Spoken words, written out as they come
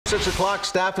6 o'clock,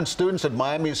 staff and students at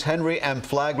Miami's Henry M.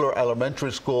 Flagler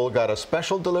Elementary School got a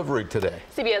special delivery today.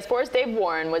 CBS 4's Dave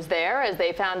Warren was there as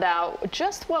they found out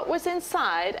just what was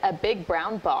inside a big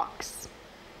brown box.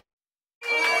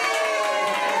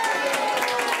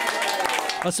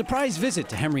 A surprise visit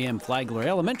to Henry M. Flagler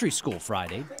Elementary School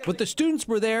Friday, but the students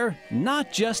were there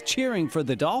not just cheering for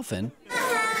the Dolphin.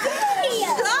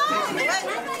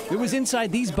 It was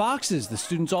inside these boxes the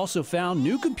students also found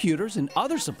new computers and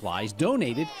other supplies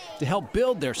donated to help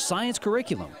build their science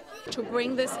curriculum. To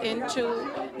bring this into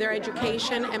their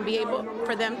education and be able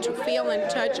for them to feel and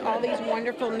touch all these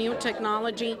wonderful new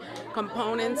technology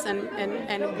components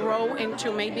and grow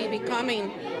into maybe becoming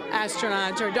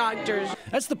astronauts or doctors.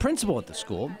 That's the principal at the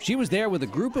school. She was there with a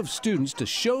group of students to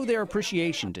show their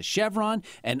appreciation to Chevron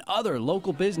and other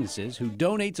local businesses who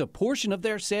donates a portion of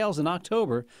their sales in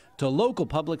October to local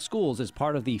public schools as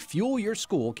part of the Fuel Your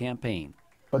School campaign.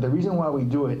 But the reason why we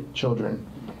do it, children,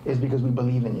 is because we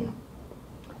believe in you.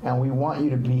 And we want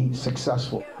you to be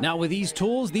successful. Now with these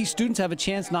tools, these students have a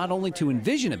chance not only to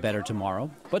envision a better tomorrow,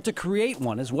 but to create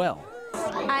one as well.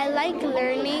 I like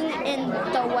learning in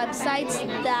the websites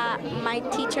that my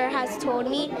teacher has told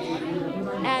me,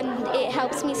 and it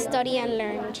helps me study and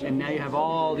learn. And now you have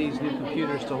all these new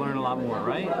computers to learn a lot more,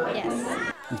 right?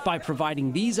 Yes. It's by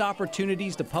providing these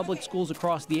opportunities to public schools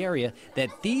across the area that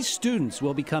these students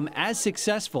will become as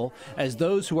successful as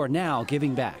those who are now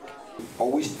giving back.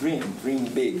 Always dream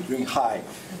big, dream high,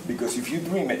 because if you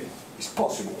dream it, it's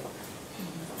possible.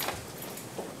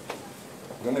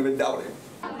 Don't ever doubt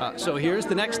it. So here's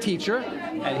the next teacher,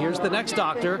 and here's the next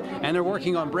doctor, and they're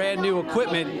working on brand new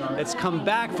equipment that's come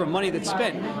back from money that's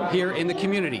spent here in the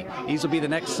community. These will be the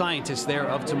next scientists there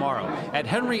of tomorrow. At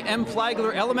Henry M.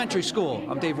 Flagler Elementary School,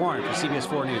 I'm Dave Warren for CBS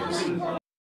 4 News.